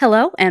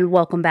Hello, and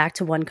welcome back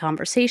to One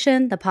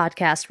Conversation, the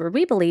podcast where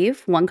we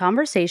believe one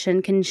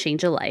conversation can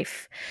change a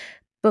life.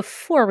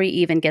 Before we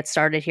even get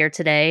started here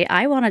today,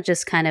 I want to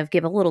just kind of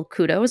give a little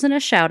kudos and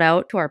a shout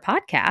out to our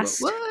podcast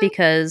What?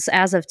 because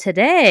as of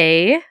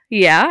today,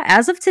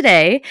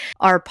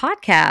 our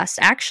podcast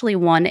actually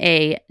won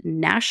a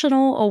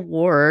national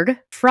award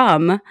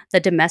from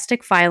the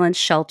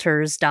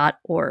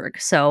domesticviolenceshelters.org.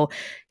 So,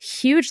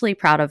 hugely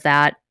proud of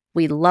that.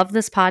 We love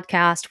this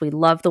podcast. We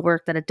love the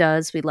work that it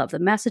does. We love the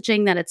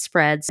messaging that it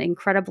spreads.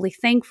 Incredibly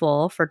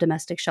thankful for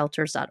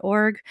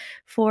domesticshelters.org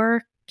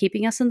for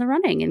keeping us in the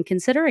running and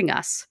considering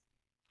us.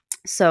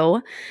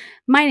 So,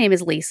 my name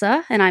is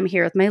Lisa, and I'm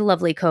here with my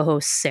lovely co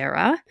host,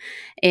 Sarah.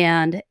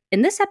 And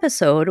in this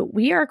episode,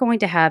 we are going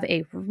to have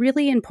a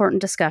really important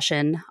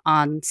discussion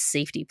on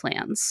safety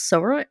plans. So,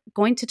 we're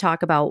going to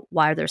talk about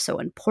why they're so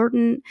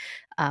important,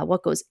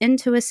 what goes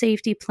into a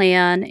safety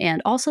plan,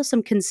 and also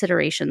some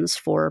considerations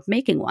for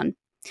making one.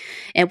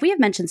 And we have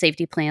mentioned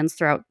safety plans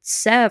throughout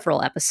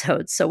several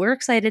episodes, so we're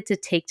excited to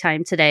take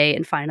time today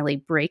and finally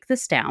break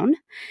this down.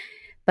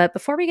 But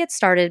before we get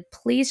started,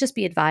 please just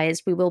be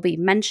advised we will be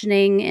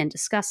mentioning and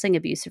discussing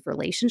abusive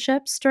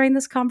relationships during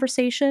this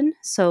conversation,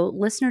 so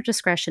listener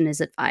discretion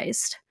is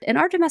advised. In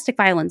our domestic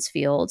violence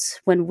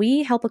fields, when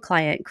we help a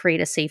client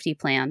create a safety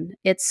plan,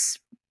 it's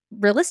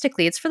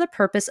for the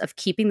purpose of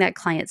keeping that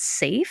client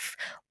safe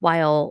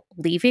while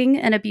leaving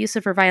an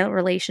abusive or violent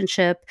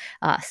relationship,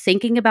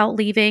 thinking about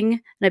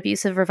leaving an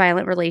abusive or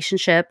violent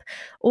relationship,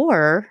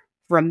 or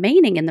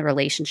remaining in the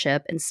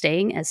relationship and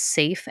staying as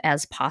safe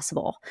as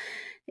possible.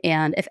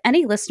 And if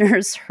any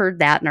listeners heard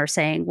that and are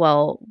saying,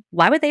 well,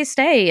 why would they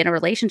stay in a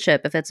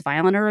relationship if it's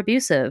violent or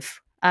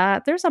abusive?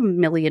 There's a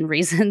million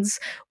reasons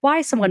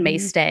why someone may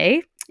Mhm.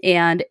 stay.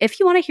 And if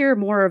you want to hear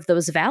more of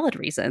those valid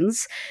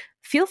reasons,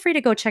 feel free to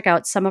go check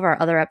out some of our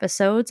other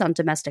episodes on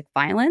domestic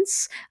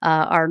violence.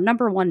 Our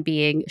number one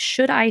being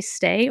Should I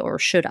Stay or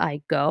Should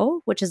I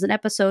Go? Which is an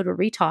episode where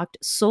we talked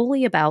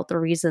solely about the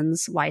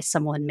reasons why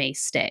someone may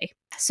stay.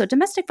 So,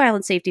 domestic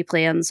violence safety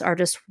plans are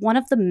just one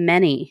of the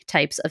many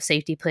types of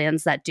safety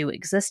plans that do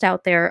exist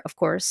out there. Of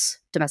course,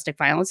 domestic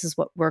violence is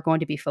what we're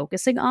going to be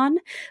focusing on,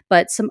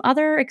 but some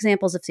other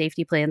examples of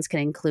safety plans can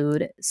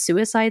include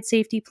suicide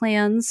safety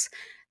plans,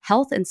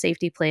 health and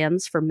safety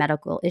plans for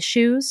medical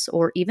issues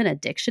or even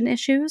addiction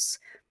issues,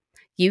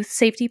 youth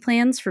safety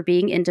plans for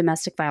being in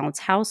domestic violence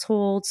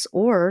households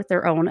or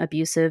their own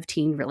abusive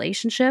teen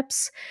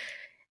relationships,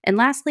 and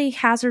lastly,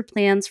 hazard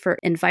plans for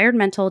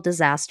environmental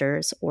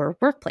disasters or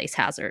workplace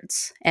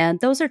hazards. And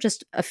those are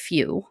just a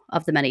few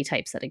of the many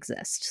types that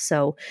exist.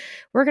 So,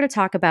 we're going to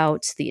talk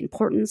about the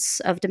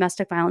importance of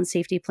domestic violence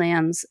safety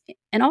plans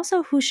and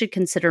also who should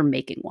consider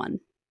making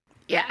one.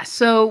 Yeah,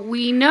 so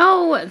we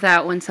know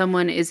that when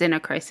someone is in a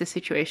crisis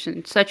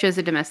situation, such as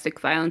a domestic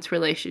violence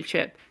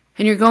relationship,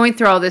 and you're going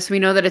through all this, we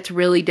know that it's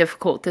really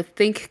difficult to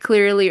think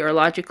clearly or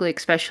logically,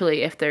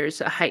 especially if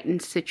there's a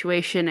heightened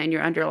situation and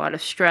you're under a lot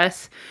of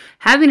stress.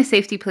 Having a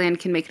safety plan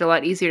can make it a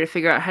lot easier to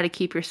figure out how to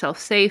keep yourself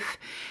safe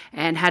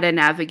and how to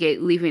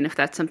navigate leaving if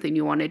that's something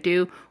you want to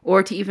do,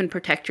 or to even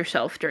protect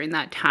yourself during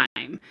that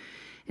time.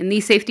 And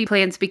these safety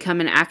plans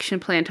become an action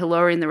plan to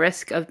lowering the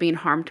risk of being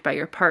harmed by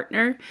your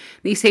partner.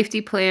 These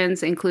safety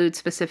plans include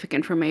specific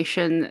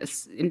information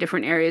in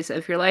different areas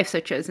of your life,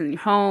 such as in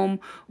your home,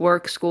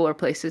 work, school, or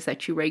places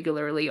that you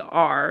regularly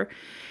are.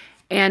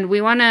 And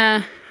we want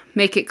to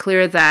make it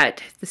clear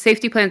that the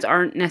safety plans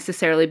aren't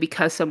necessarily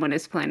because someone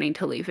is planning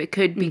to leave. It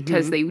could be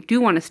because they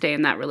do want to stay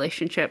in that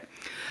relationship,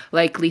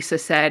 like Lisa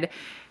said,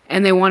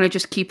 and they want to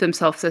just keep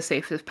themselves as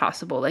safe as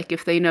possible. Like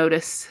if they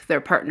notice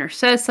their partner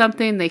says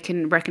something, they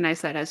can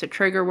recognize that as a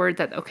trigger word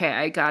that, okay,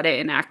 I got to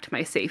enact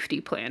my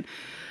safety plan.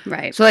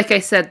 Right. So like I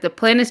said, the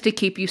plan is to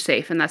keep you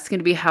safe, and that's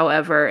going to be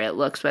however it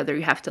looks, whether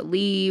you have to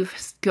leave,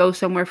 go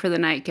somewhere for the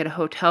night, get a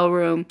hotel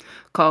room,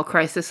 call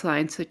crisis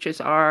lines such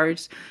as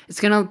ours. It's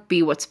going to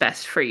be what's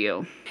best for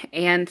you.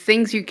 And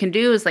things you can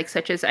do is like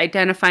such as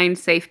identifying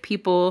safe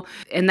people,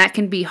 and that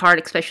can be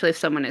hard, especially if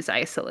someone is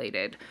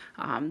isolated.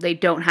 They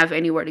don't have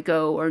anywhere to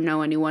go or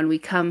know anyone.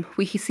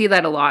 We see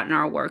that a lot in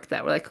our work,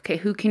 that we're like, okay,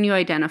 who can you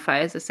identify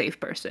as a safe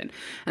person?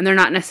 And they're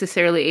not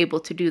necessarily able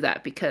to do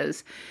that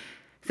because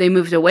they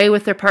moved away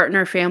with their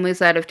partner,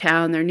 family's out of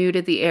town, they're new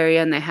to the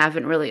area, and they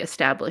haven't really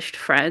established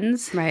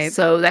friends. Right.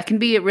 So that can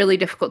be a really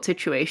difficult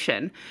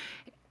situation.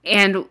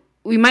 And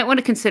we might want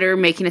to consider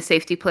making a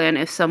safety plan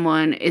if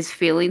someone is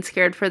feeling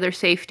scared for their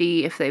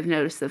safety, if they've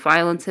noticed the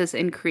violence has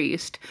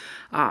increased.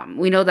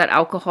 We know that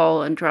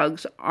alcohol and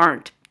drugs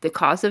aren't the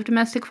cause of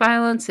domestic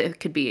violence. It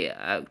could be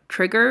a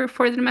trigger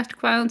for the domestic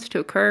violence to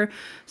occur.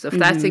 So if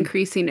that's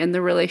increasing in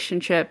the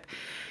relationship,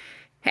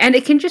 and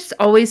it can just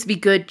always be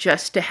good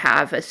just to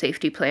have a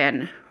safety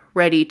plan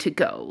ready to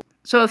go.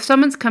 So if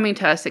someone's coming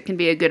to us, it can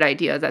be a good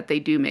idea that they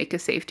do make a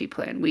safety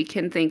plan. We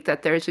can think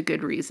that there's a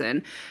good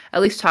reason,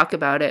 at least talk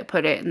about it,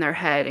 put it in their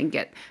head, and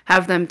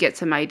have them get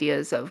some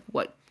ideas of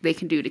what they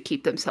can do to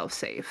keep themselves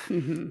safe.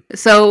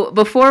 So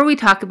before we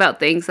talk about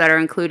things that are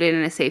included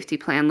in a safety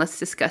plan, let's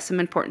discuss some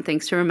important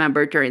things to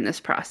remember during this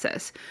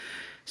process.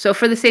 So,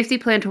 for the safety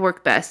plan to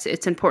work best,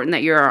 it's important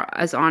that you're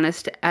as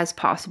honest as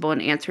possible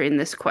in answering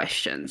these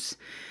questions.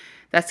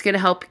 That's going to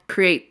help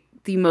create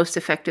the most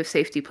effective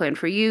safety plan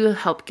for you,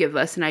 help give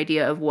us an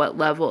idea of what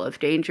level of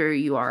danger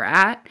you are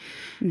at.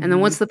 And then Hmm.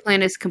 once the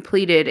plan is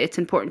completed, it's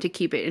important to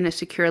keep it in a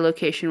secure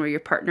location where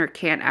your partner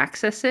can't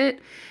access it,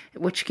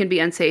 which can be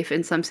unsafe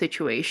in some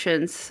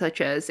situations,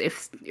 such as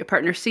if your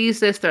partner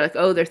sees this, they're like,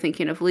 oh, they're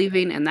thinking of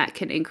leaving, and that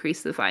can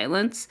increase the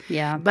violence.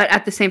 Yeah. But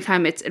at the same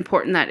time, it's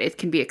important that it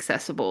can be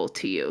accessible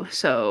to you.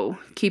 So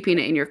keeping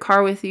it in your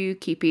car with you,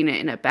 keeping it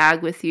in a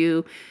bag with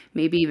you,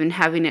 maybe even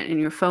having it in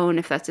your phone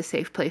if that's a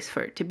safe place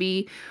for it to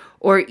be,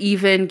 or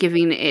even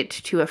giving it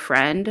to a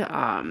friend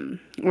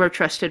or a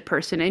trusted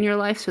person in your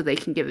life so they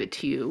can give it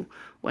to you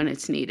when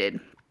it's needed.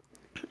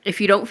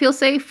 If you don't feel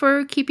safe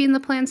for keeping the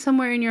plan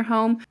somewhere in your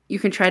home, you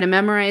can try to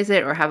memorize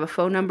it or have a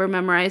phone number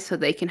memorized so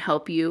they can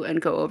help you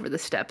and go over the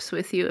steps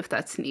with you if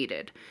that's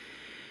needed.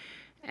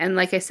 And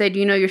like I said,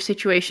 you know your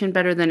situation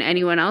better than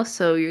anyone else,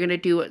 so you're going to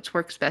do what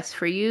works best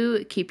for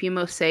you, keep you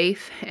most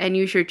safe, and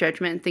use your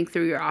judgment and think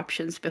through your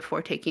options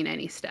before taking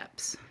any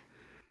steps.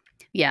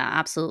 Yeah,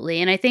 absolutely.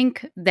 And I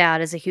think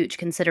that is a huge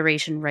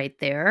consideration right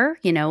there.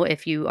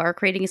 If you are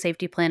creating a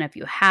safety plan, if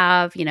you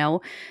have,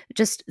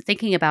 just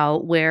thinking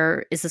about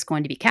where is this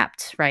going to be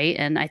kept, right?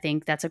 And I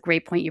think that's a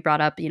great point you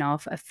brought up.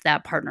 If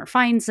that partner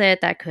finds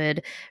it, that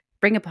could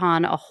bring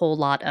upon a whole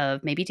lot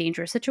of maybe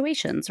dangerous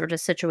situations or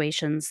just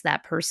situations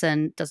that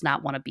person does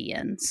not want to be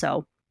in.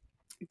 So,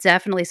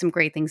 definitely some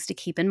great things to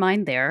keep in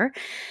mind there.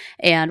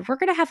 And we're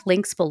going to have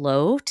links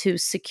below to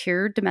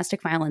secure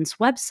domestic violence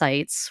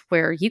websites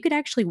where you can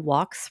actually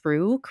walk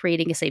through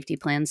creating a safety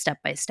plan step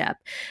by step.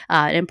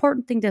 An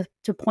important thing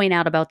to point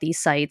out about these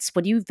sites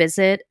when you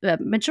visit a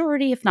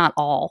majority, if not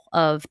all,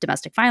 of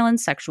domestic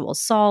violence, sexual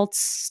assaults,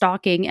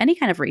 stalking, any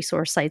kind of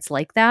resource sites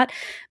like that,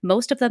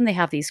 most of them they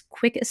have these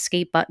quick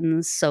escape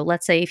buttons. So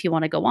let's say if you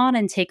want to go on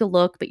and take a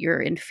look, but you're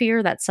in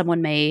fear that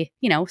someone may,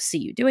 see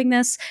you doing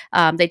this,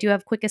 they do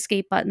have quick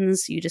escape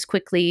buttons. You just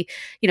quickly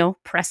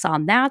press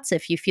on that.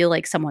 If you feel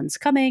like someone's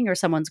coming or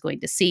someone's going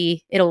to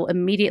see, it'll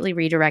immediately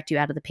redirect you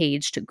out of the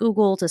page to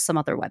Google to some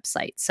other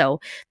website. So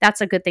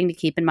that's a good thing to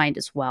keep in mind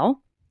as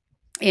well.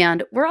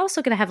 And we're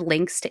also going to have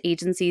links to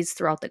agencies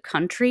throughout the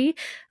country,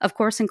 of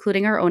course,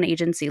 including our own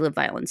agency, Live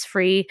Violence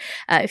Free,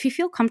 if you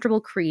feel comfortable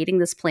creating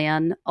this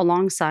plan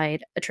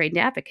alongside a trained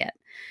advocate.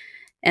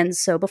 And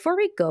so, before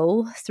we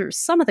go through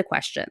some of the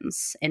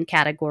questions and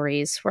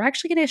categories, we're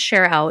actually going to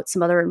share out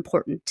some other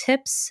important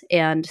tips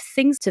and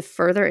things to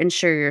further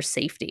ensure your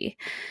safety.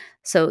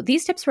 So,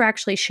 these tips were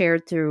actually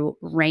shared through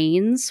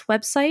RAIN's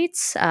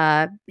websites.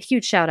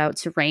 Huge shout out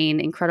to RAIN,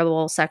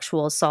 incredible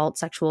sexual assault,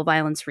 sexual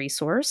violence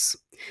resource.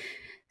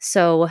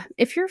 So,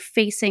 if you're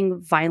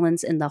facing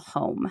violence in the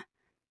home,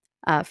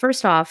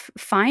 first off,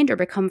 find or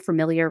become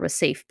familiar with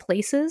safe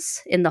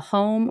places in the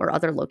home or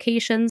other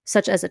locations,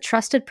 such as a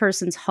trusted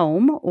person's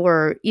home,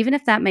 or even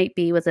if that might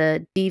be with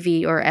a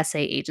DV or SA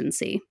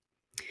agency.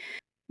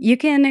 You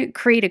can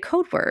create a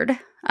code word.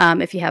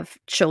 If you have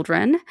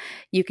children,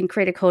 you can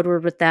create a code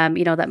word with them.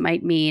 That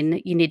might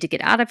mean you need to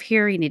get out of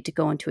here, you need to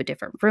go into a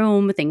different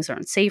room, things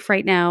aren't safe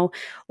right now,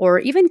 or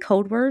even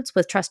code words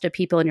with trusted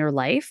people in your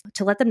life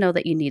to let them know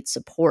that you need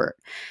support.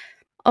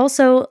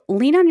 Also,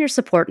 lean on your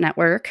support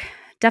network.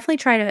 Definitely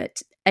try to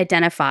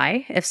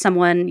identify if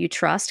someone you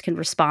trust can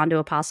respond to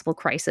a possible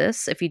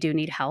crisis if you do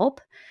need help.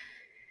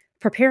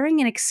 Preparing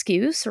an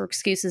excuse or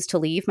excuses to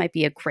leave might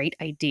be a great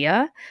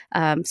idea.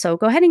 So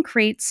go ahead and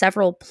create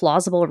several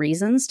plausible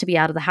reasons to be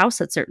out of the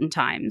house at certain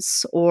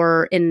times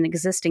or in an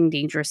existing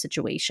dangerous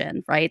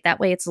situation, right?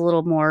 That way it's a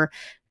little more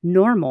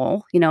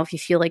normal. If you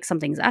feel like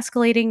something's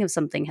escalating, if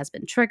something has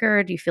been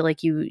triggered, you feel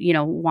like you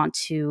want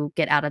to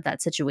get out of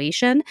that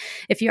situation.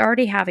 If you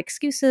already have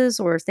excuses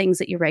or things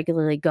that you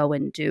regularly go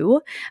and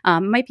do, it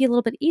might be a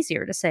little bit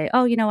easier to say,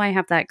 oh, I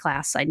have that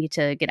class, I need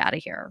to get out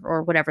of here,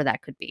 or whatever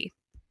that could be.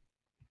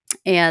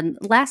 And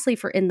lastly,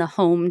 for in the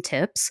home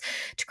tips,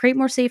 to create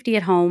more safety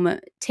at home,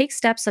 take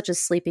steps such as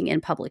sleeping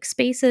in public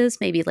spaces,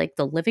 maybe like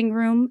the living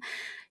room.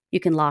 You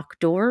can lock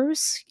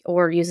doors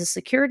or use a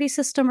security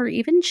system or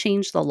even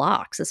change the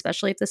locks,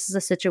 especially if this is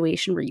a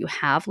situation where you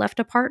have left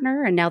a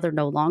partner and now they're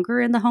no longer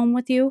in the home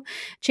with you.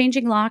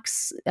 Changing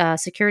locks,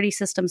 security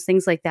systems,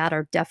 things like that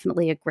are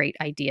definitely a great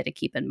idea to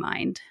keep in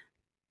mind.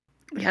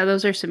 Yeah,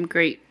 those are some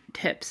great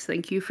tips.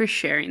 Thank you for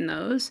sharing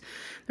those.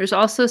 There's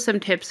also some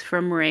tips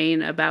from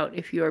Rain about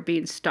if you are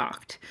being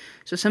stalked.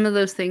 So some of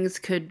those things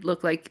could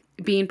look like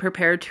being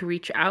prepared to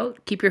reach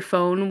out. Keep your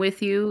phone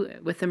with you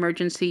with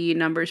emergency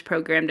numbers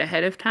programmed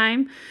ahead of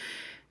time.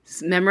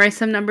 Memorize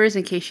some numbers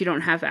in case you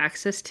don't have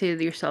access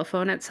to your cell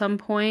phone at some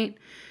point.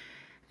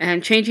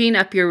 And changing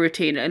up your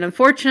routine. And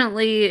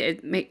unfortunately,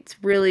 it makes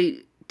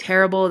really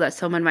terrible that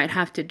someone might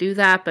have to do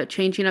that, but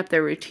changing up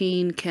their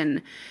routine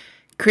can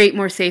create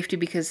more safety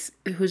because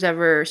who's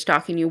ever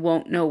stalking you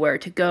won't know where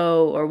to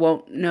go or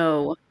won't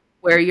know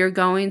where you're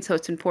going. So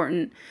it's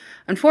important,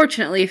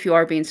 unfortunately, if you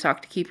are being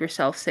stalked, to keep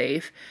yourself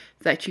safe,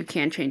 that you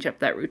can change up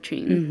that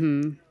routine.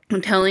 Hmm.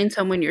 And telling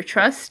someone you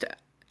trust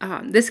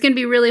This can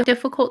be really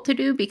difficult to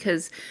do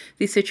because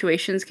these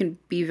situations can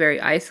be very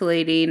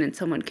isolating and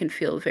someone can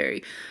feel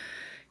very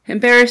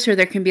embarrassed or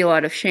there can be a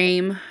lot of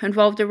shame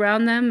involved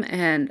around them.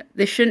 And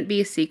this shouldn't be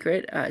a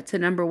secret. It's a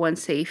number one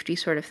safety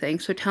sort of thing.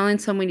 So telling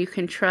someone you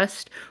can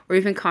trust or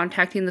even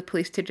contacting the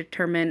police to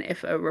determine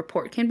if a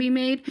report can be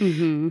made.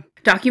 Mm-hmm.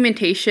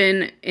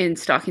 Documentation in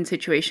stalking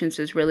situations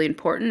is really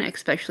important,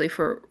 especially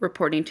for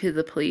reporting to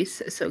the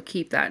police. So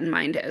keep that in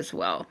mind as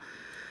well.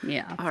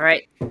 Yeah. All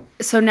right.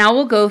 So now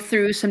we'll go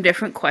through some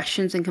different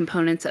questions and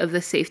components of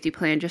the safety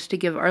plan just to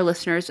give our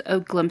listeners a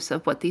glimpse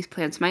of what these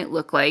plans might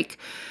look like.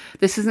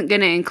 This isn't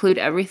going to include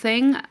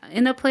everything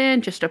in a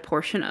plan, just a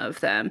portion of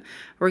them.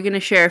 We're going to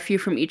share a few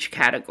from each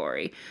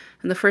category.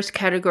 And the first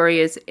category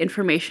is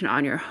information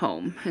on your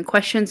home. And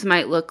questions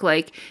might look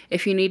like,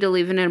 if you need to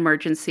leave in an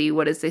emergency,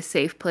 what is a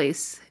safe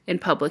place in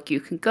public you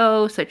can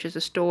go, such as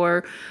a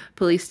store,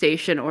 police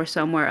station, or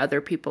somewhere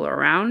other people are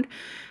around?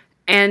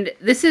 And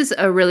this is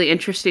a really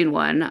interesting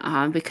one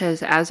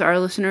because, as our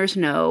listeners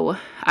know,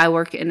 I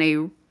work in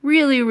a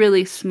really,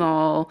 really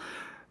small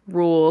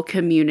rural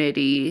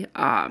community.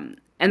 And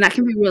that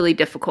can be really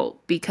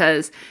difficult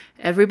because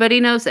everybody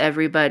knows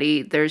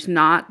everybody. There's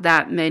not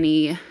that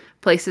many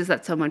places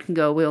that someone can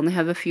go. We only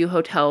have a few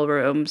hotel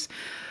rooms.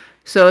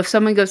 So if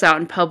someone goes out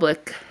in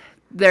public,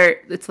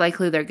 it's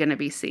likely they're going to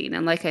be seen.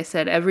 And like I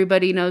said,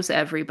 everybody knows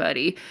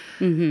everybody.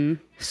 Mm-hmm.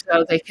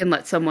 So they can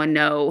let someone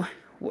know.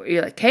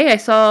 You're like, hey, I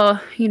saw,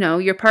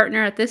 your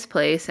partner at this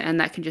place, and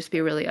that can just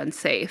be really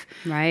unsafe.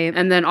 Right.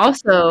 And then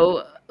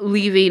also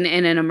leaving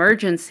in an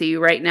emergency.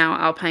 Right now,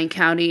 Alpine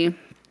County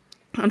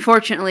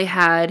unfortunately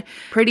had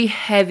pretty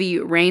heavy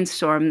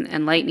rainstorm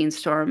and lightning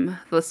storm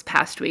this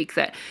past week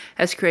that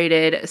has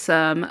created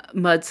some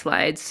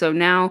mudslides. So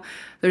now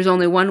there's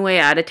only one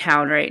way out of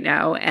town right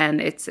now, and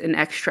it's an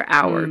extra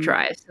hour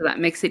drive. So that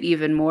makes it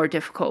even more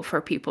difficult for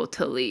people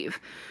to leave.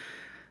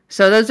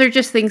 So those are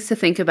just things to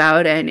think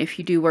about. And if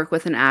you do work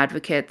with an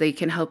advocate, they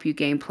can help you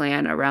game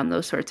plan around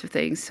those sorts of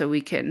things so we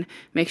can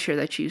make sure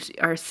that you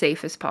are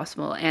safe as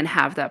possible and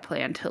have that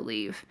plan to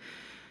leave.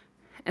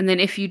 And then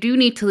if you do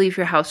need to leave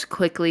your house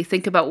quickly,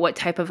 think about what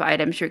type of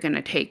items you're going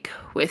to take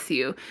with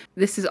you.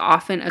 This is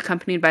often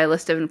accompanied by a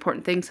list of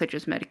important things such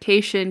as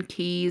medication,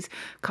 keys,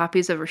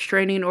 copies of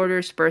restraining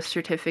orders, birth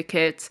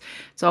certificates.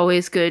 It's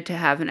always good to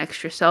have an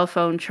extra cell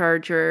phone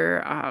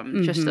charger,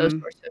 just those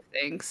sorts of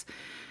things.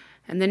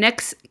 And the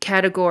next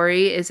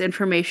category is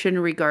information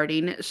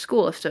regarding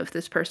school. So if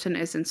this person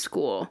is in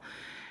school.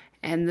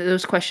 And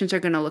those questions are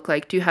going to look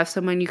like, do you have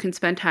someone you can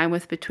spend time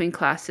with between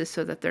classes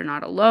so that they're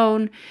not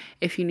alone?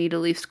 If you need to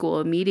leave school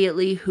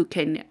immediately, who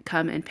can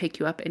come and pick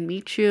you up and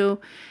meet you?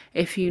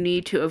 If you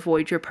need to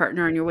avoid your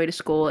partner on your way to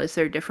school, is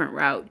there a different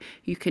route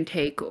you can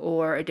take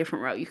or a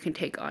different route you can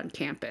take on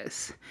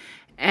campus?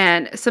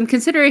 And some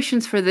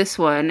considerations for this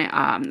one,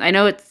 I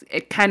know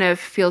it kind of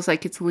feels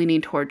like it's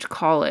leaning towards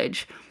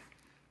college.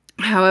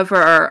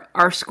 However,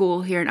 our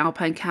school here in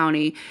Alpine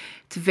County,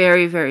 it's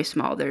very, very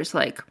small. There's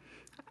like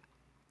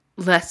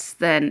less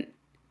than,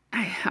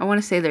 I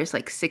want to say there's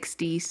like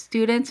 60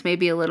 students,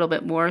 maybe a little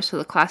bit more. So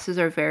the classes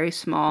are very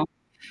small.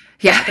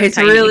 Yeah, it's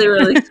tiny. really,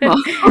 really small.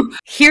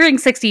 Hearing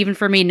 60, even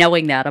for me,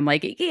 knowing that, I'm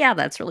like, yeah,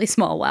 that's really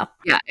small. Wow.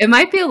 Yeah, it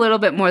might be a little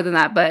bit more than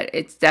that, but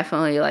it's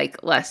definitely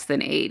like less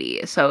than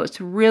 80. So it's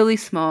really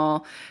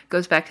small.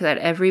 Goes back to that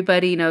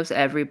everybody knows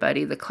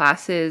everybody. The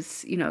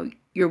classes,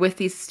 you're with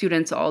these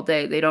students all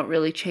day. They don't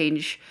really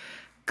change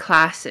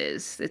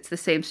classes. It's the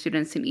same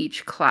students in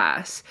each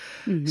class.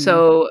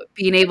 So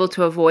being able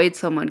to avoid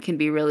someone can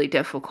be really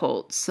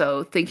difficult.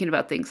 So thinking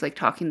about things like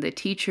talking to the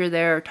teacher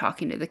there, or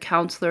talking to the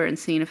counselor and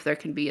seeing if there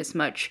can be as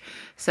much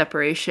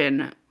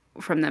separation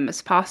from them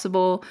as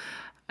possible.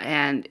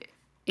 And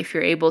if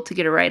you're able to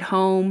get a ride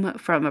home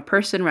from a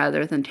person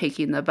rather than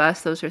taking the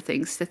bus, those are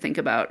things to think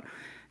about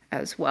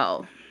as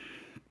well.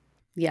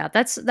 Yeah,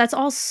 that's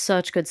all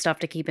such good stuff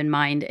to keep in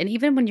mind. And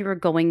even when you were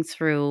going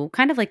through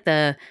kind of like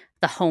the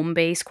home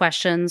base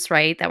questions,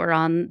 right, that were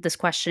on this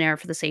questionnaire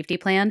for the safety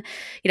plan,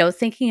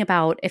 thinking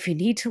about if you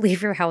need to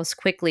leave your house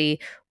quickly,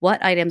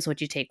 what items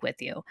would you take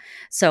with you?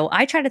 So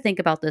I try to think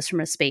about this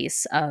from a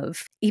space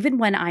of even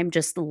when I'm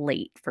just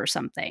late for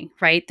something,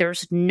 right?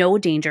 There's no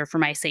danger for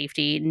my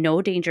safety,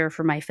 no danger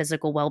for my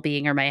physical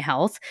well-being or my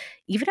health.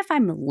 Even if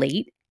I'm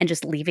late and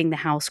just leaving the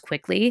house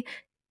quickly,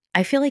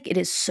 I feel like it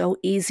is so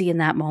easy in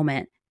that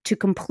moment to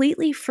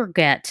completely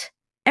forget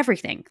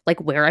everything,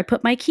 like where I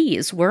put my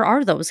keys. Where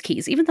are those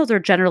keys? Even though they're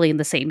generally in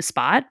the same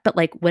spot, but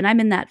like when I'm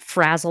in that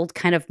frazzled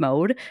kind of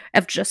mode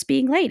of just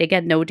being late,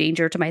 again, no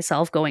danger to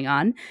myself going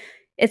on,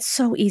 it's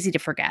so easy to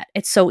forget.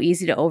 It's so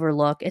easy to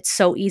overlook. It's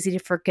so easy to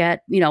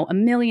forget, a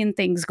million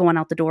things going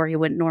out the door you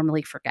wouldn't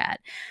normally forget.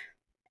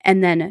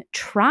 And then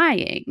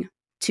trying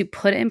to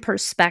put in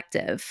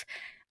perspective,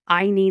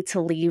 I need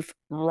to leave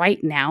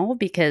right now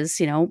because,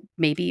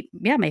 maybe,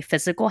 yeah, my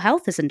physical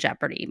health is in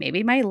jeopardy.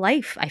 Maybe my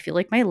life, I feel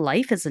like my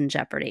life is in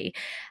jeopardy.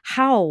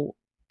 How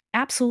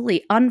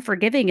absolutely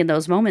unforgiving in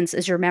those moments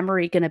is your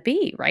memory going to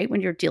be, right?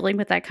 When you're dealing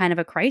with that kind of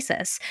a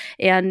crisis.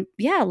 And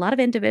yeah, a lot of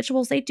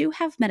individuals, they do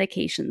have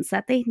medications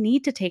that they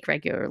need to take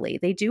regularly.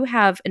 They do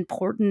have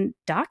important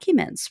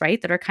documents,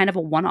 right? That are kind of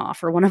a one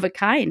off or one of a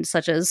kind,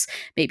 such as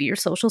maybe your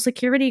social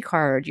security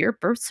card, your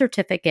birth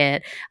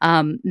certificate,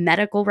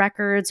 medical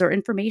records, or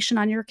information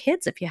on your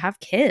kids if you have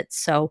kids.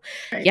 So,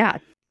 Right. yeah,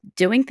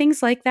 doing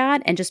things like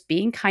that and just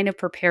being kind of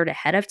prepared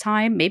ahead of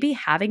time, maybe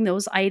having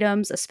those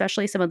items,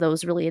 especially some of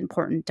those really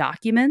important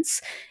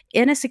documents,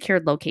 in a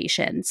secured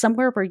location,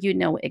 somewhere where you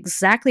know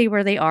exactly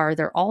where they are.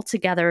 They're all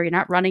together. You're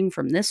not running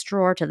from this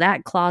drawer to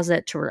that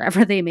closet to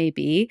wherever they may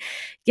be.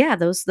 Yeah,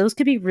 those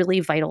could be really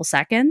vital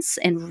seconds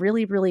and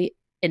really, really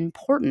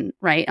important,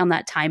 right? On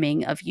that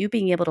timing of you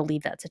being able to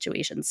leave that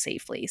situation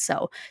safely.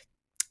 So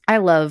I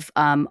love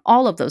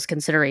all of those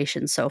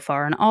considerations so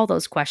far and all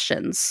those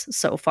questions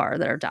so far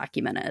that are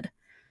documented.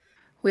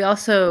 We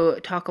also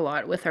talk a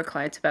lot with our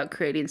clients about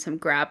creating some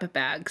grab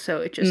bags.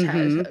 So it just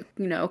has,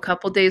 Mhm. a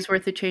couple days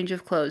worth of change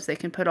of clothes. They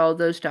can put all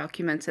those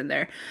documents in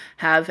there,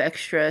 have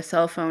extra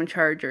cell phone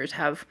chargers,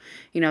 have,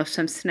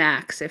 some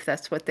snacks if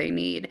that's what they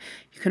need.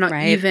 You can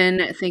Right.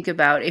 even think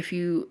about if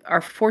you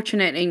are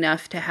fortunate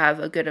enough to have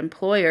a good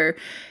employer,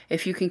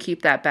 if you can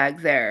keep that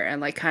bag there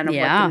and like kind of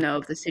let them Yeah. know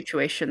of the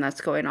situation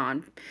that's going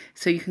on.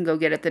 So you can go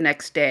get it the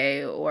next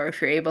day, or if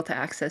you're able to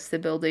access the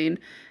building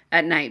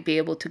at night, be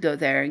able to go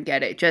there and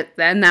get it. Just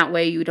then that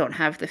way you don't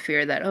have the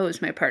fear that, oh,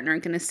 is my partner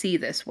going to see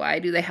this? Why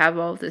do they have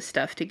all this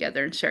stuff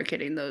together, and start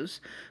getting those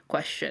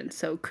questions.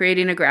 So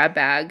creating a grab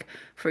bag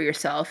for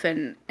yourself,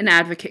 and an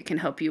advocate can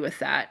help you with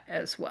that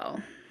as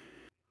well.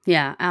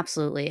 Yeah,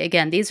 absolutely.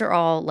 Again, these are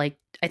all like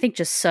I think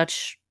just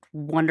such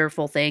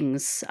wonderful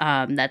things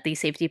that these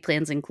safety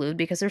plans include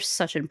because they're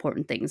such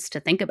important things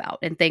to think about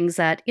and things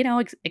that,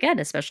 again,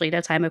 especially at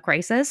a time of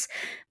crisis,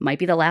 might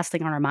be the last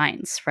thing on our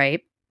minds,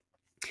 right?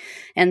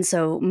 And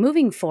so,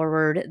 moving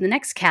forward, the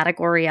next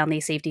category on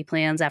these safety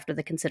plans after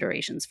the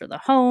considerations for the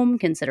home,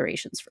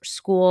 considerations for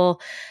school,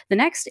 the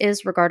next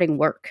is regarding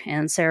work.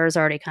 And Sarah's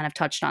already kind of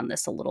touched on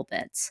this a little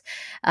bit.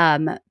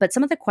 But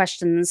some of the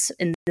questions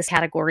in this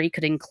category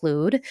could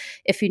include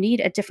if you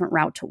need a different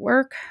route to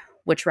work,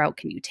 which route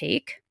can you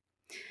take?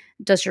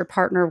 Does your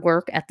partner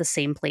work at the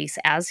same place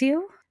as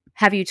you?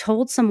 Have you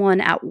told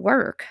someone at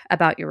work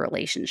about your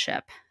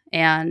relationship?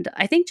 And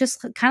I think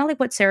just kind of like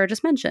what Sarah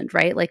just mentioned,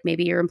 right? Like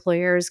maybe your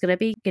employer is going to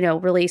be,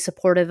 really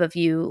supportive of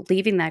you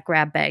leaving that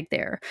grab bag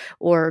there,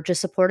 or just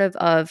supportive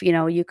of,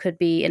 you could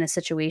be in a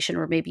situation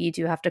where maybe you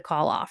do have to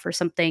call off or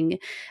something.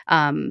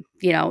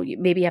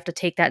 Maybe you have to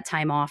take that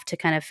time off to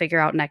kind of figure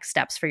out next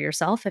steps for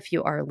yourself if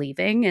you are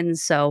leaving. And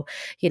so,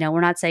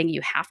 we're not saying you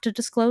have to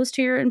disclose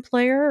to your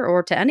employer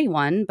or to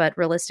anyone, but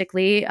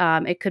realistically,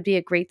 it could be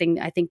a great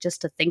thing, I think,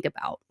 just to think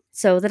about.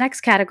 So, the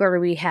next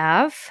category we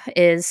have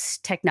is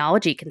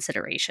technology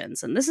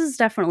considerations. And this is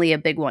definitely a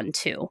big one,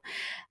 too.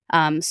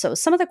 So,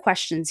 some of the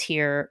questions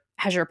here: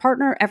 has your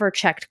partner ever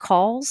checked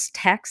calls,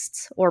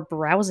 texts, or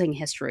browsing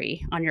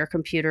history on your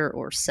computer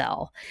or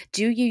cell?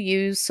 Do you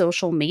use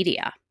social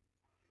media?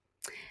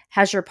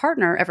 Has your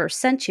partner ever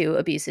sent you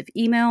abusive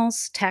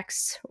emails,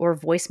 texts, or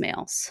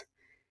voicemails?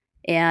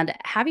 And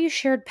have you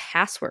shared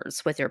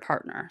passwords with your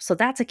partner? So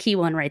that's a key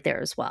one right there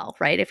as well,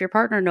 right? If your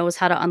partner knows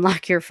how to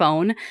unlock your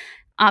phone,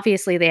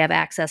 obviously they have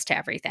access to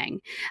everything,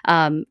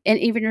 and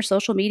even your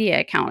social media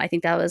account. I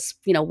think that was,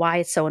 why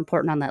it's so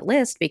important on that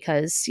list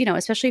because,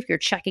 especially if you're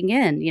checking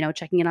in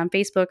on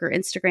Facebook or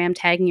Instagram,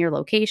 tagging your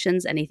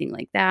locations, anything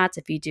like that.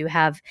 If you do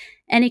have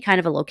any kind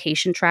of a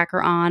location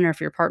tracker on, or if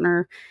your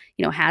partner,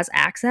 has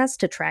access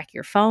to track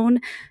your phone,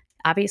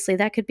 obviously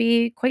that could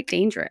be quite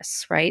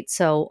dangerous, right?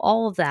 So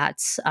all of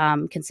that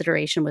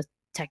consideration with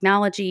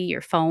technology,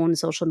 your phone,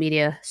 social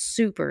media,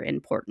 super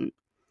important.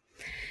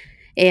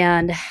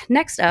 And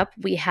next up,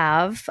 we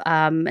have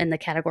in the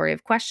category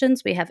of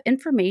questions, we have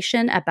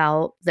information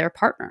about their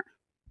partner.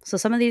 So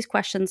some of these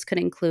questions could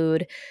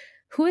include: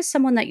 who is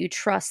someone that you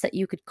trust that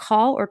you could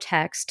call or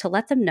text to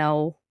let them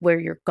know where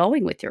you're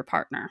going with your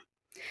partner?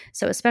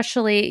 So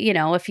especially,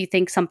 if you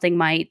think something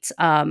might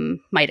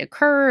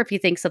occur, if you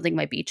think something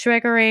might be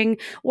triggering,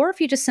 or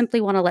if you just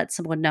simply want to let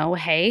someone know,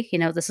 hey,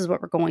 this is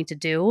what we're going to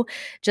do,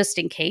 just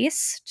in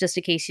case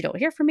you don't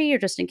hear from me, or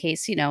just in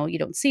case, you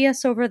don't see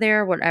us over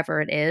there,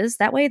 whatever it is.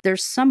 That way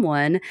there's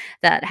someone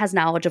that has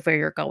knowledge of where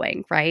you're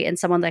going, right? And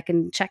someone that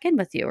can check in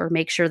with you or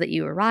make sure that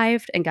you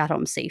arrived and got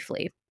home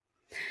safely.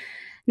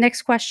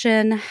 Next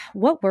question: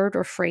 what word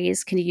or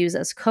phrase can you use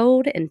as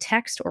code in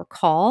text or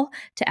call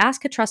to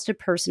ask a trusted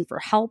person for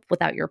help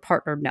without your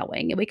partner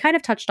knowing? And we kind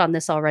of touched on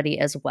this already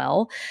as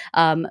well.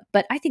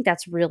 But I think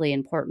that's really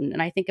important.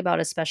 And I think about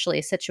especially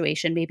a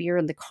situation: maybe you're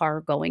in the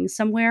car going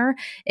somewhere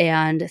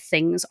and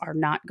things are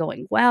not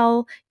going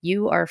well.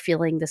 You are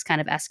feeling this kind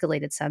of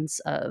escalated sense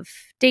of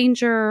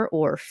danger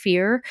or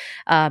fear.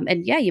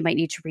 And yeah, you might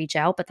need to reach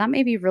out, but that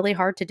may be really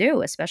hard to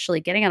do,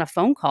 especially getting on a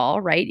phone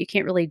call, right? You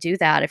can't really do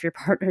that if your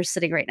partner's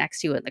sitting right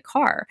next to you in the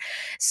car.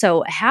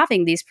 So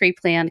having these pre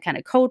planned kind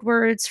of code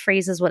words,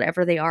 phrases,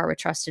 whatever they are with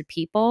trusted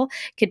people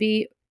could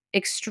be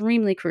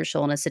extremely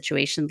crucial in a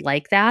situation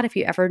like that if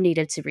you ever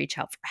needed to reach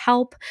out for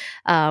help,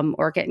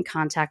 or get in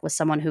contact with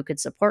someone who could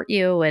support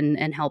you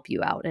and help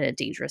you out in a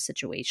dangerous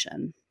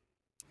situation.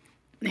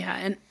 Yeah,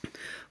 and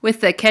with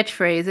the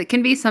catchphrase, it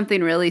can be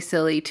something really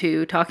silly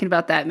too. Talking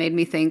about that made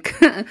me think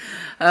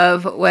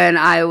of when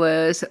I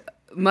was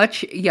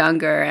much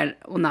younger and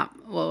when I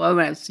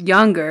was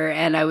younger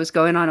and I was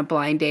going on a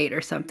blind date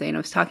or something. I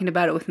was talking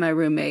about it with my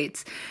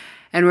roommates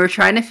and we are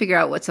trying to figure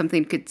out what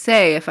something could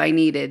say if I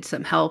needed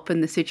some help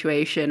in the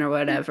situation or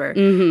whatever.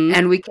 Mhm.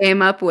 And we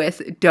came up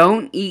with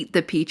don't eat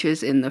the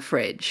peaches in the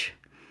fridge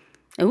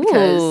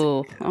because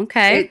Ooh,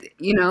 okay.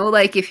 it,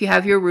 like if you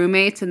have your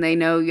roommates and they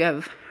know you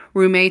have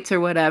roommates or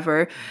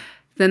whatever,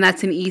 then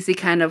that's an easy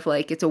kind of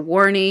like, it's a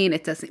warning.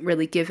 It doesn't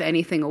really give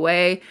anything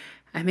away.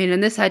 I mean,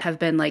 and this had have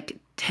been like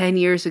 10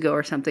 years ago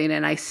or something,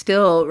 and I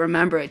still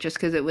remember it just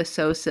because it was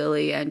so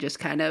silly and just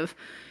kind of,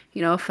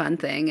 a fun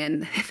thing.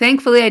 And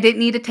thankfully, I didn't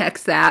need to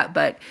text that.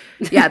 But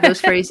yeah, those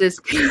phrases,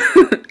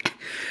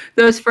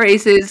 those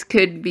phrases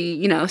could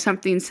be,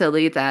 something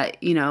silly that,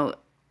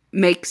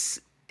 makes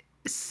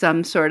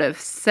some sort of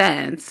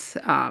sense,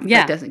 but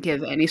Yeah. doesn't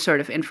give any sort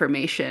of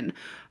information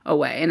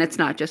away. And it's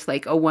not just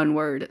like a one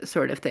word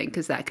sort of thing,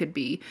 because that could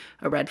be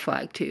a red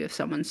flag too if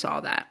someone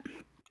saw that.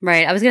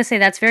 Right. I was gonna say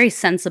that's very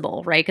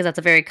sensible, right? Because that's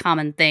a very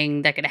common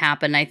thing that could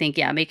happen. I think,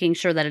 yeah, making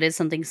sure that it is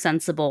something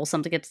sensible,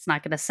 something that's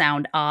not gonna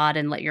sound odd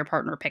and let your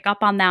partner pick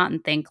up on that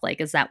and think like,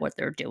 is that what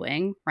they're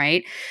doing?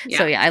 Right.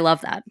 So Yeah. yeah, I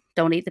love that.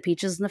 Don't eat the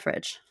peaches in the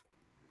fridge.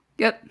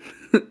 Yep.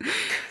 All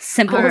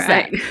Simple as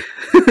right.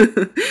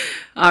 that.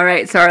 All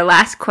right. So our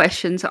last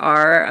questions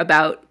are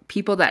about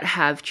people that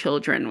have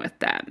children with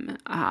them.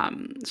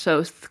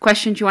 So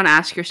questions you want to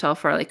ask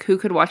yourself are like, who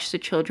could watch the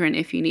children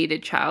if you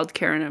needed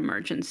childcare in an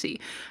emergency?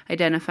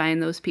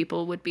 Identifying those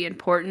people would be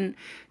important.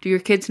 Do your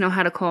kids know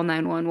how to call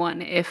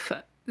 911 if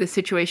the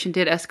situation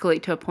did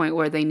escalate to a point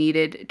where they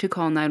needed to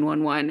call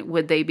 911?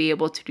 Would they be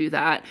able to do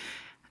that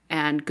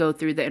and go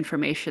through the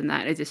information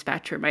that a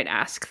dispatcher might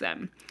ask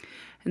them?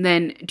 And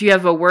then, do you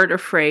have a word or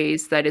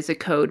phrase that is a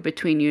code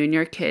between you and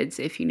your kids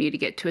if you need to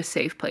get to a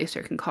safe place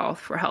or can call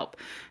for help?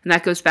 And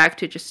that goes back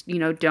to just,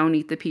 don't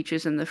eat the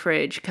peaches in the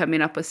fridge, coming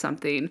up with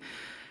something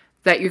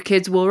that your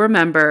kids will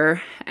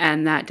remember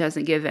and that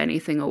doesn't give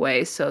anything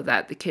away so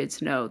that the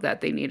kids know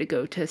that they need to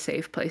go to a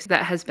safe place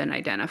that has been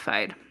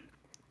identified.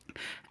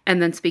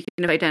 And then,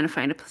 speaking of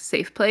identifying a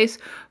safe place,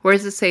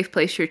 where's a safe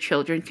place your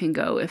children can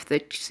go if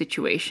the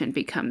situation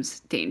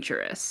becomes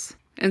dangerous?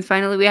 And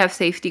finally, we have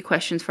safety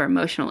questions for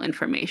emotional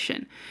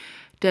information.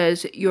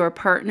 Does your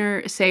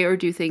partner say or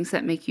do things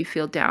that make you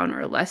feel down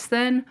or less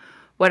than?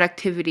 What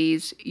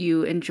activities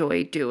you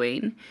enjoy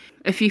doing?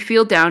 If you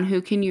feel down,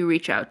 who can you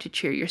reach out to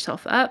cheer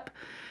yourself up?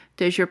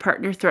 Does your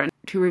partner threaten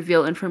to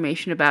reveal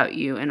information about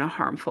you in a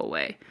harmful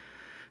way?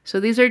 So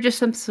these are just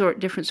some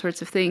different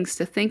sorts of things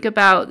to think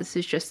about. This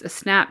is just a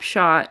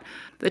snapshot.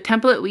 The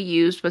template we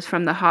used was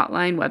from the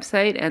Hotline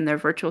website and their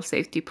virtual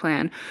safety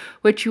plan,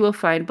 which you will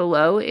find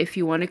below if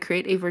you want to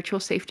create a virtual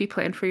safety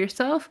plan for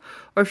yourself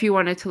or if you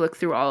wanted to look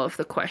through all of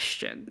the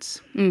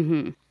questions.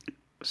 Mhm.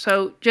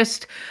 So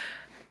just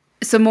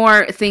some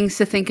more things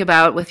to think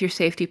about with your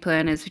safety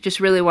plan is just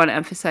really want to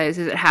emphasize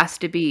is it has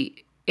to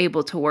be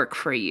able to work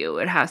for you.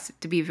 It has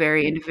to be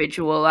very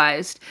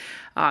individualized.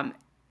 Um,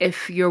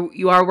 if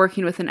you are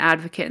working with an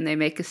advocate and they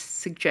make a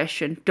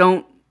suggestion,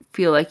 don't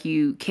feel like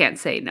you can't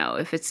say no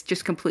if it's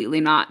just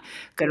completely not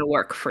going to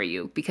work for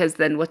you, because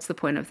then what's the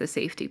point of the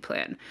safety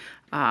plan?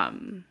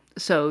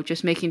 So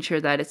just making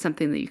sure that it's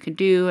something that you can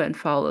do and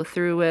follow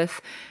through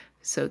with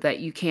so that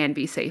you can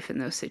be safe in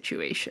those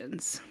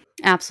situations.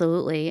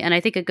 Absolutely. And I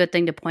think a good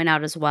thing to point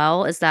out as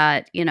well is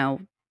that,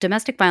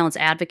 domestic violence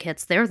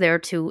advocates, they're there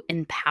to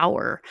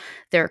empower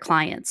their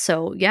clients.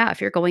 So, yeah,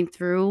 if you're going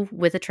through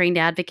with a trained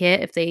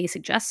advocate, if they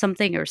suggest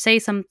something or say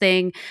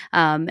something,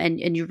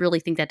 and you really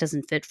think that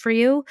doesn't fit for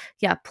you,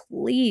 yeah,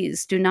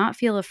 please do not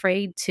feel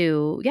afraid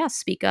to, yeah,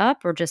 speak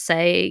up or just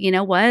say, you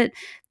know what,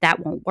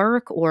 that won't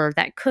work or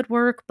that could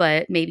work,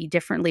 but maybe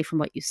differently from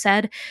what you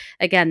said.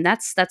 Again,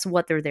 that's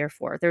what they're there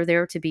for. They're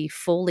there to be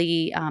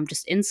fully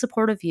just in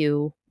support of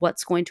you,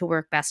 what's going to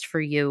work best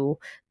for you.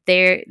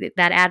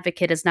 That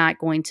advocate is not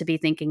going to be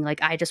thinking like,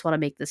 I just want to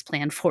make this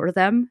plan for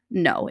them.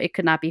 No, it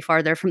could not be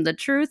farther from the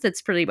truth.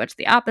 It's pretty much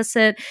the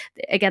opposite.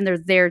 Again, they're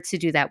there to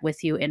do that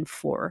with you and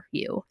for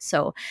you.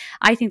 So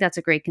I think that's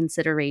a great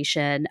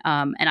consideration.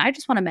 And I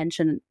just want to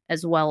mention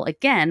as well,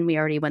 again, we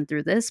already went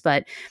through this,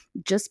 but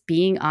just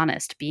being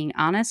honest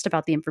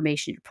about the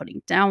information you're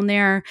putting down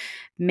there,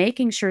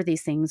 making sure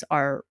these things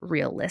are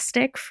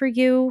realistic for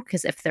you.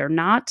 Because if they're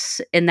not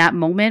in that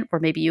moment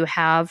where maybe you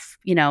have,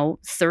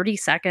 30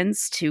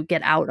 seconds to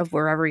get out of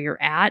wherever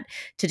you're at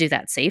to do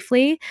that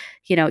safely,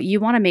 you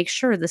want to make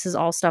sure this is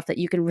all stuff that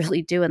you can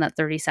really do in that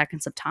 30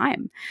 seconds of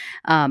time.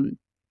 And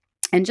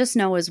just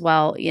know as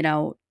well,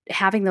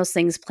 having those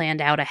things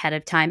planned out ahead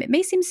of time, it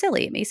may seem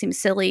silly. It may seem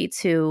silly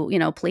to,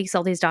 place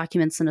all these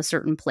documents in a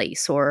certain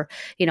place, or,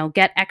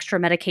 get extra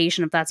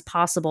medication if that's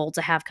possible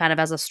to have kind of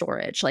as a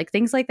storage. Like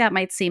things like that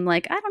might seem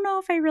like, I don't know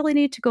if I really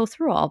need to go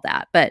through all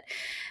that. But,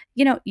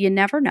 you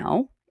never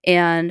know.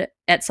 And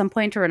at some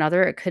point or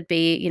another, it could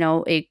be,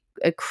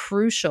 a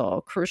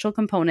crucial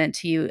component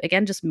to you,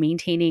 again, just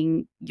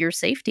maintaining your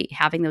safety,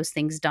 having those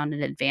things done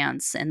in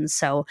advance. And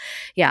so,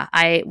 yeah,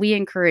 we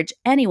encourage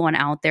anyone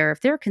out there,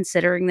 if they're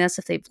considering this,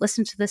 if they've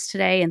listened to this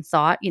today and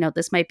thought,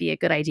 this might be a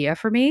good idea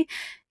for me,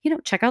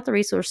 check out the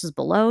resources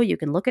below. You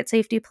can look at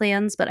safety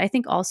plans, but I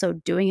think also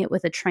doing it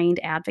with a trained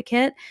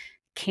advocate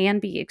can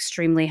be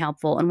extremely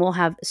helpful. And we'll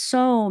have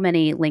so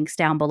many links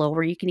down below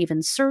where you can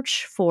even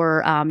search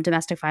for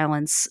domestic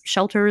violence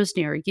shelters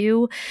near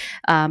you,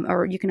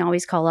 or you can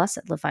always call us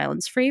at Live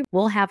Violence Free.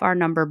 We'll have our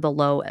number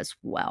below as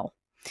well.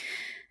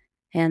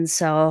 And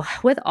so,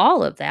 with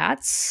all of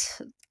that,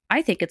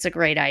 I think it's a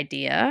great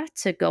idea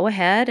to go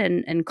ahead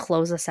and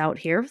close us out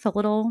here with a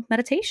little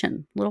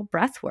meditation, little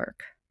breath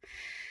work.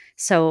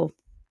 So,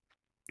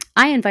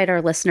 I invite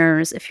our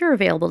listeners, if you're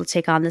available to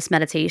take on this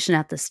meditation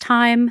at this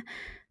time,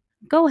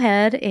 go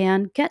ahead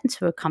and get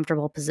into a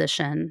comfortable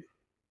position.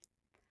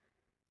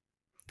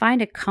 Find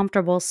a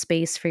comfortable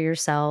space for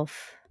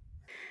yourself.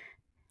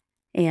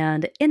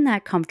 And in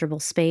that comfortable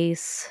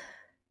space,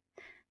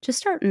 just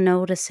start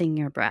noticing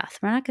your breath.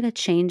 We're not going to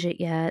change it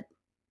yet.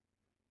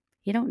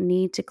 You don't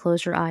need to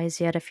close your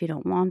eyes yet if you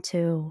don't want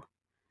to.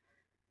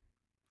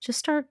 Just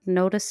start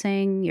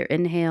noticing your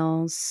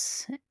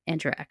inhales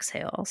and your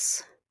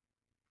exhales.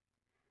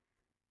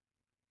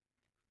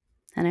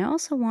 And I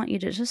also want you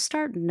to just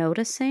start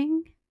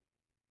noticing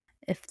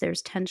if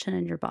there's tension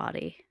in your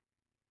body.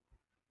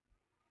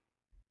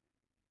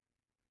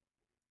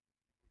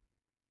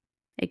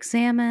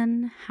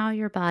 Examine how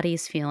your body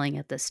is feeling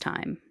at this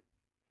time.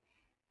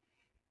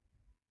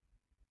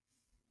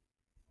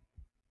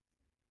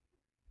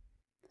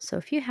 So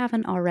if you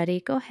haven't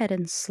already, go ahead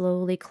and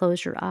slowly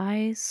close your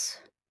eyes,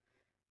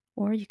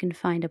 or you can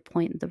find a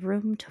point in the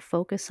room to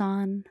focus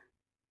on.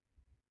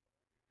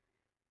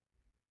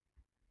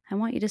 I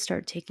want you to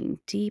start taking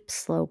deep,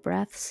 slow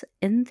breaths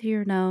in through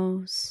your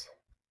nose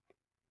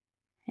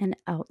and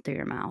out through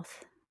your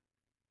mouth.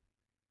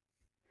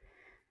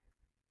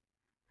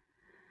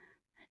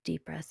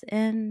 Deep breath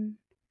in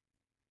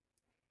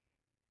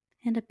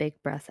and a big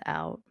breath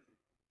out.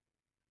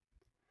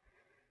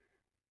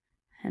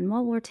 And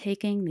while we're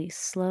taking these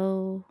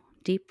slow,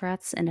 deep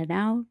breaths in and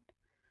out,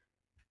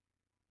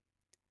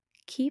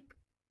 keep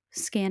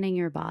scanning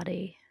your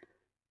body.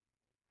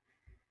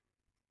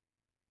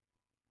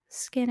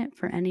 Scan it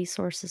for any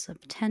sources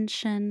of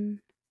tension,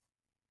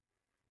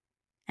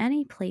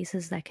 any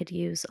places that could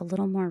use a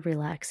little more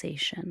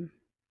relaxation.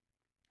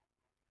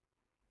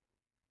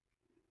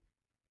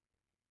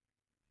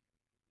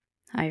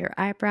 Are your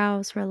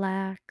eyebrows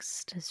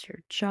relaxed? Is your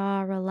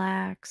jaw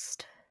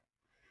relaxed?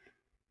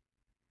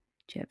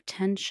 Do you have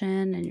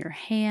tension in your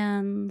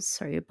hands?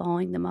 Are you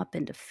balling them up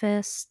into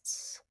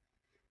fists?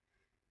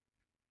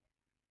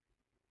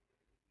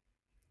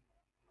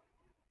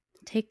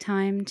 Take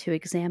time to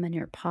examine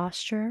your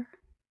posture.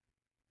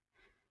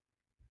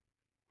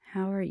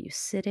 How are you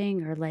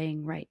sitting or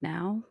laying right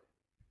now?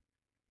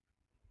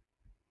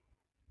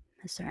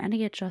 Is there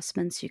any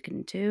adjustments you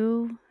can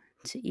do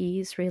to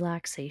ease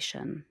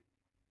relaxation?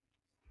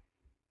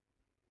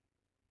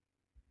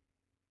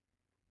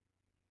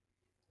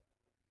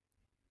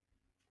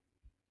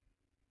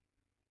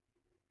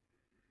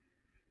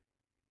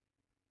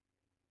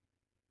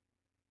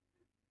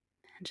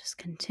 And just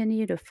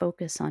continue to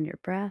focus on your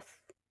breath.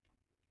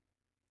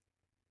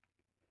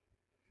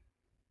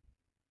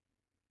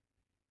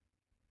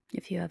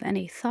 If you have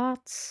any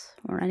thoughts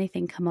or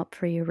anything come up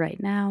for you right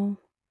now,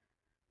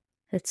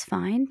 it's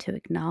fine to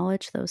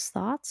acknowledge those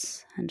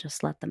thoughts and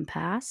just let them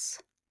pass.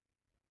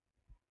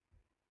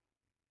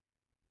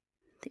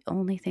 The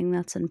only thing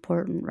that's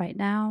important right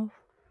now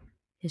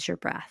is your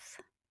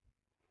breath.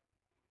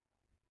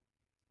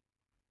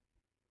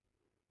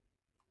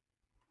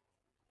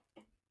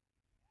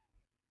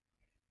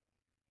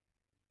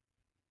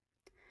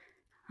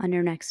 On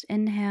your next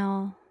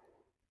inhale,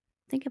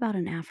 think about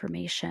an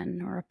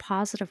affirmation or a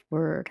positive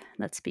word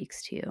that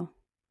speaks to you.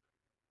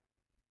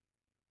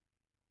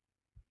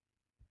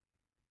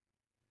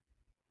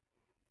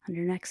 On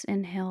your next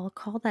inhale,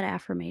 call that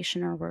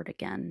affirmation or word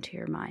again to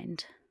your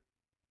mind.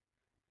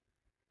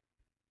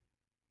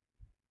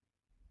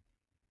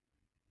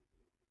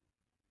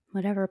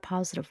 Whatever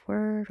positive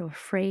word or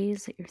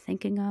phrase that you're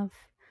thinking of,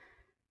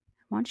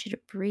 I want you to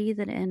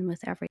breathe it in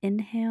with every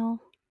inhale,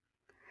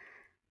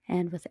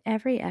 and with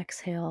every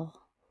exhale,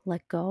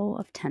 let go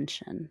of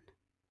tension.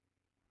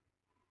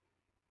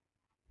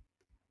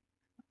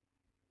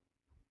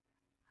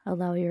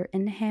 Allow your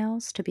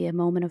inhales to be a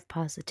moment of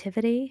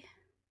positivity,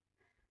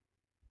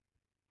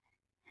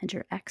 and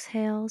your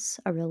exhales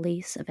a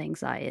release of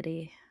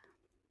anxiety.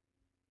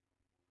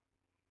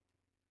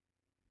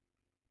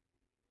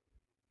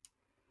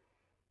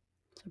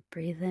 So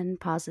breathe in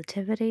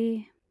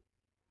positivity,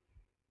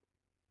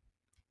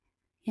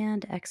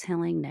 and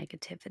exhaling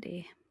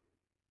negativity.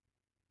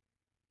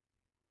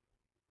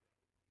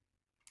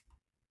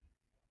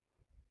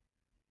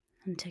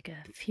 And take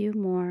a few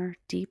more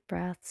deep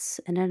breaths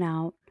in and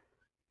out.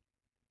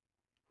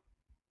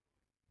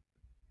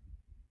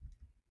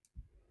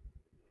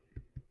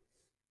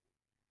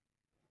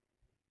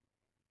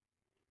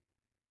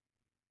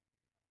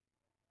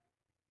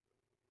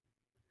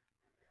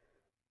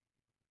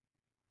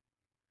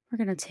 We're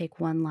going to take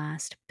one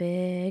last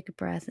big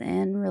breath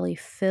in, really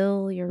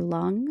fill your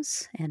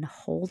lungs and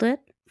hold it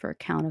for a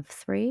count of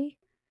 3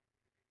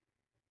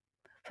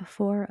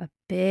 before a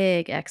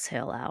big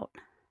exhale out.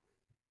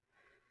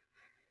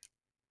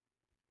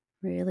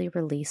 Really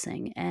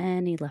releasing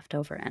any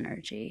leftover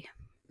energy.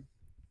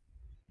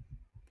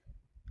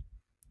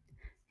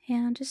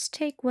 And just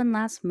take one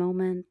last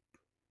moment.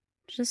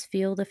 Just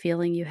feel the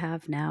feeling you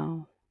have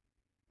now.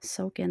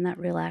 Soak in that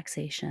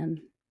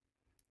relaxation.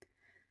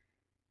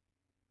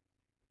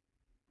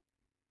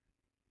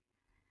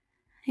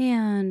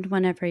 And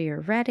whenever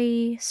you're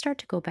ready, start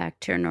to go back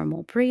to your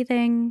normal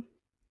breathing.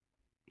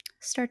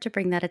 Start to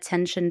bring that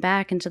attention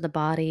back into the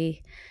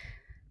body.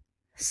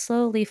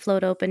 Slowly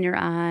float open your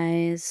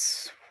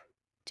eyes.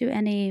 Do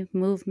any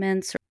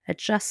movements or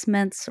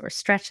adjustments or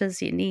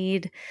stretches you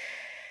need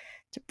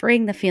to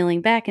bring the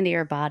feeling back into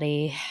your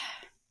body.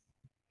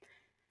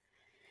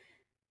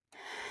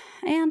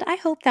 And I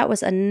hope that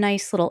was a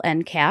nice little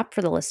end cap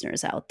for the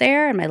listeners out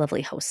there. And my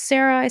lovely host,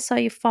 Sarah, I saw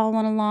you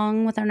following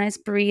along with our nice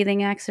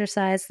breathing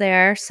exercise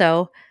there.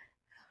 So,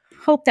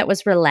 hope that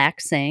was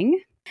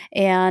relaxing.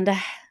 And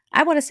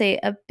I want to say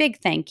a big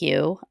thank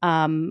you.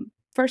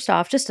 First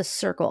off, just to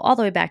circle all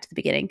the way back to the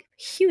beginning,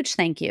 huge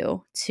thank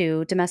you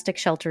to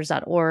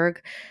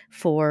domesticshelters.org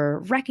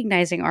for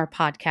recognizing our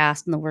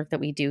podcast and the work that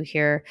we do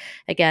here.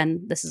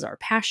 Again, this is our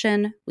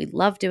passion. We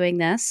love doing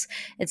this.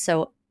 And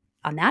so,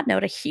 on that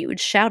note, a huge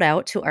shout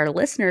out to our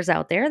listeners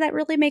out there that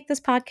really make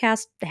this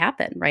podcast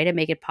happen, right? And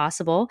make it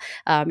possible.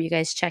 You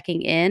guys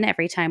checking in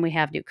every time we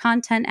have new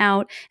content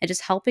out and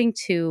just helping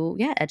to,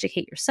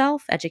 educate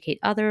yourself, educate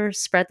others,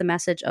 spread the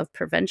message of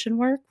prevention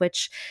work,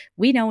 which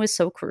we know is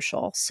so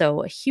crucial.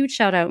 So, a huge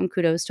shout out and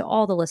kudos to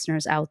all the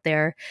listeners out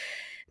there.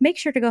 Make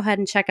sure to go ahead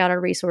and check out our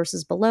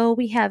resources below.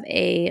 We have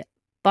a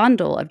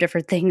bundle of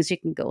different things you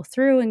can go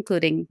through,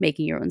 including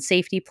making your own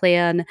safety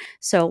plan.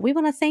 So, we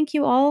want to thank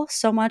you all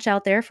so much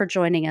out there for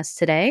joining us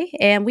today,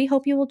 and we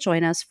hope you will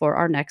join us for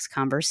our next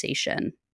conversation.